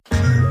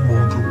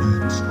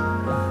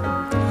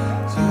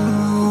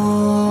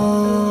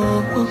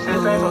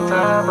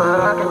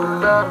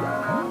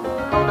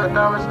hold it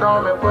down and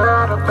storm it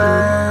without a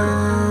bag?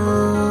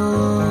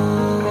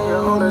 Can you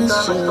hold it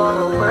down and storm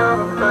it without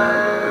a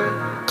bag?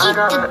 I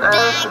gotta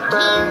ask you,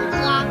 babe.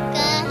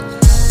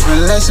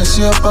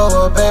 Relationship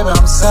over, baby,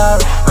 I'm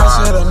sorry. I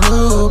should've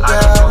knew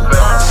better.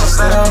 She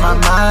stay on my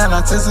mind.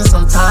 I text her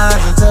sometimes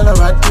and tell her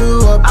I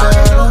do her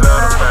better.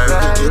 We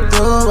can get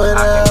through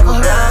whatever.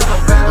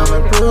 Baby, I'm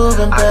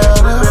improving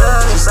better.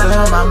 She stay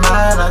on my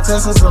mind. I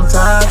text her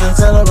sometimes and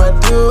tell her I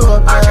do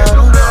her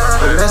better.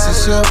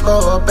 Relationship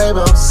over,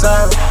 baby, I'm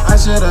sorry. I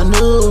should've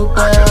knew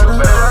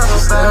better. She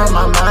stay on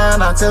my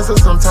mind. I text her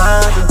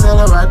sometimes and tell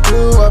her I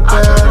do her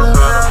better.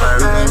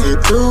 We can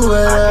get through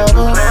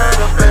whatever.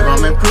 Baby,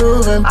 I'm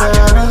improving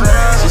better.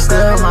 She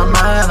stay on my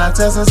mind. I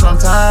text her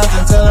sometimes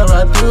and tell her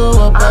I do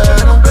her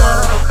better.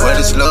 What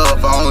is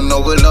love? I don't know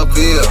what love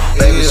is.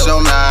 Baby, show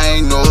me I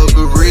ain't know it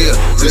for real.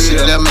 Till she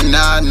let me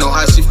now, I know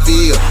how she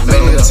feel.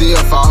 Made me tear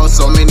fall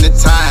so many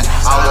times.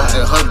 I was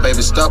just her,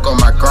 baby, stuck on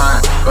my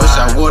grind. Wish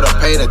I would've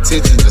paid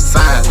attention to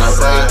signs. Like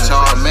Ray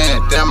Charles, man,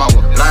 damn, I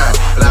was blind.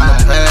 Blame my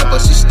past, but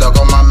she stuck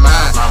on my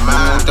mind.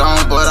 Moved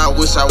on, but I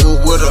wish I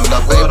would've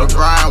loved baby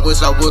Brian.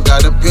 Wish I would've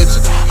got a picture.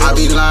 I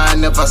be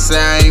lying if I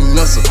say I ain't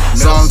miss her.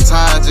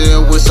 Sometimes,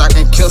 yeah, wish I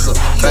can kiss her.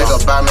 Think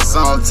about me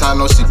sometimes,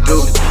 know she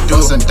do.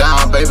 Ups and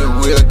down, baby,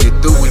 we'll get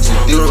through what you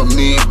do for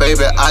me,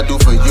 baby, I do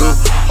for you.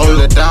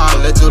 Hold it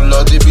down, let your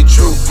love just be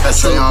true. I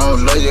say I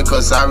don't love you,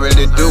 cause I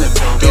really do.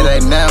 It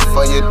ain't nothing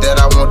for you that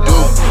I won't do.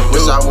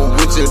 Wish I was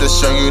with you to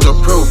show you the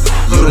proof.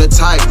 You the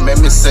type, make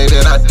me say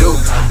that I do.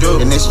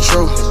 And it's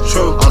true,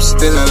 I'm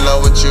still in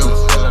love with you.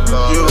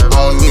 I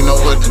don't even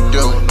know what to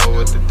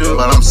do,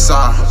 but I'm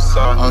sorry,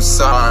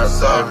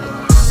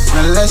 baby.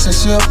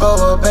 Relationship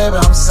over,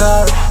 baby, I'm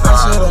sorry. I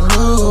should've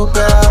knew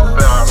better.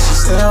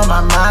 She stay on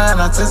my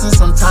mind. I text her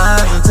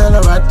sometimes and tell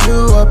her I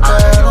do her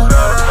better.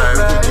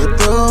 We can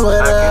get through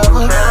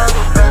whatever.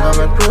 Baby,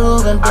 I'm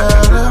improving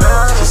better.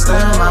 She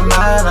stay on my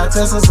mind. I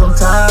text her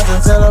sometimes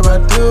and tell her I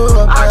do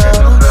her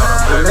better.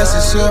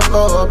 Relationship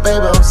over,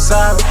 baby, I'm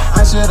sorry.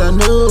 I should've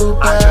knew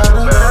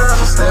better.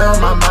 She stay on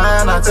my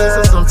mind. I text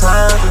her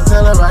sometimes and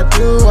tell her I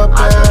do her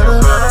better.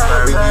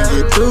 We can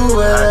get through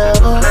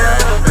whatever.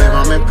 Baby,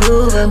 I'm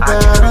improving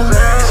better.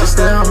 She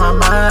stay on my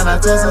mind. I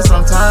text her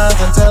sometimes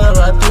and tell her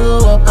I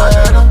do her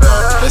better.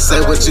 They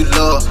say what you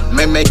love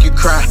may make you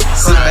cry.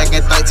 Sit back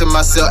and think to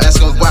myself,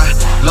 asking why.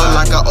 Love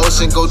like an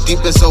ocean, go deep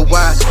and so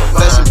wide.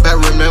 Flashing back,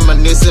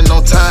 reminiscing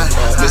on time.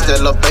 Miss that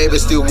little baby,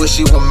 still wish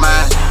she were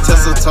mine.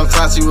 Text her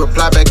sometimes, she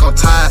reply back on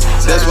time.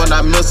 That's when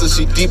I miss her,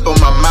 she deep on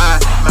my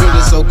mind.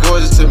 Really so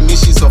gorgeous to me,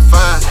 she so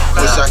fine.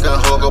 Wish I could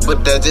hug her,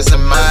 but that's just in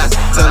mind.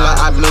 Tell her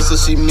I miss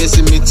her, she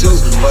missing me too.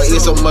 But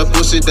it's so much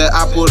bullshit that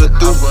I put her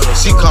through.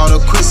 She called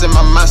her quits in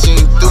my mind, she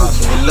ain't through.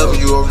 And love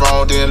you were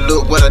wrong, then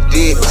look what I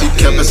did. She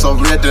kept it so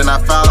real, then I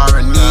found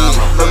her need.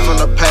 Hurt from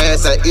the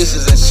past, had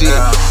issues and shit.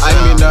 I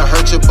mean to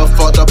hurt you, but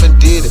fucked up and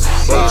did it.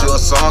 Wrote you a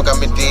song,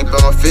 got me deep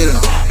in my feelings.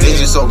 Did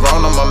you so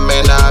wrong, I'm a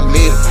man, I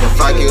admit it.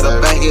 If I get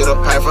her back, hit her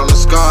pain from the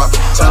scar.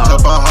 Touch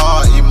up her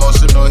heart,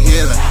 emotional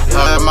healing.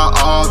 Her in my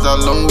arms,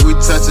 alone we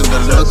touching. The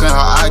look in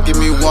her eye, give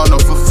me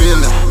wonderful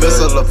feelings. Miss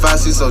her little fight,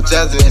 she so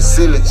jazzy and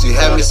silly. She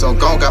had me so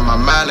gone, got my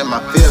mind and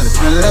my feelings.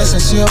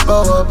 Relationship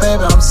over,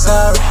 baby, I'm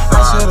sorry. I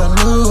should've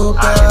knew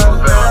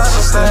better.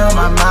 She stay on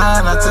my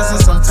mind. I text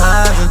her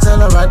sometimes and tell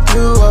her I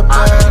do her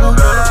better.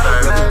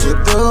 We can get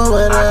through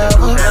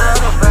whatever.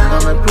 Baby,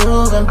 I'm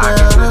improving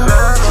better.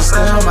 She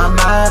stay on my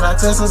mind. I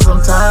text her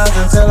sometimes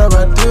and tell her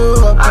I do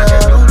her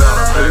better.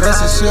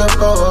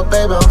 Relationship over,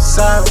 baby, I'm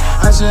sorry.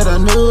 I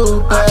should've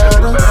knew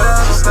better.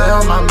 She stay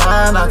on my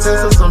mind. I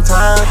text her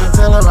sometimes and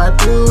tell her I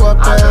do her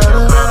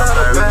better.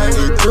 We can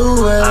get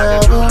through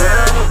whatever.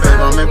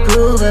 Baby, I'm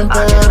improving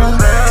better.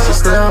 She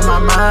stay on my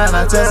mind.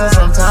 I text her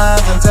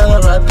sometimes and tell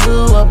her I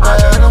do her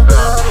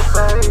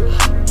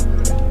better.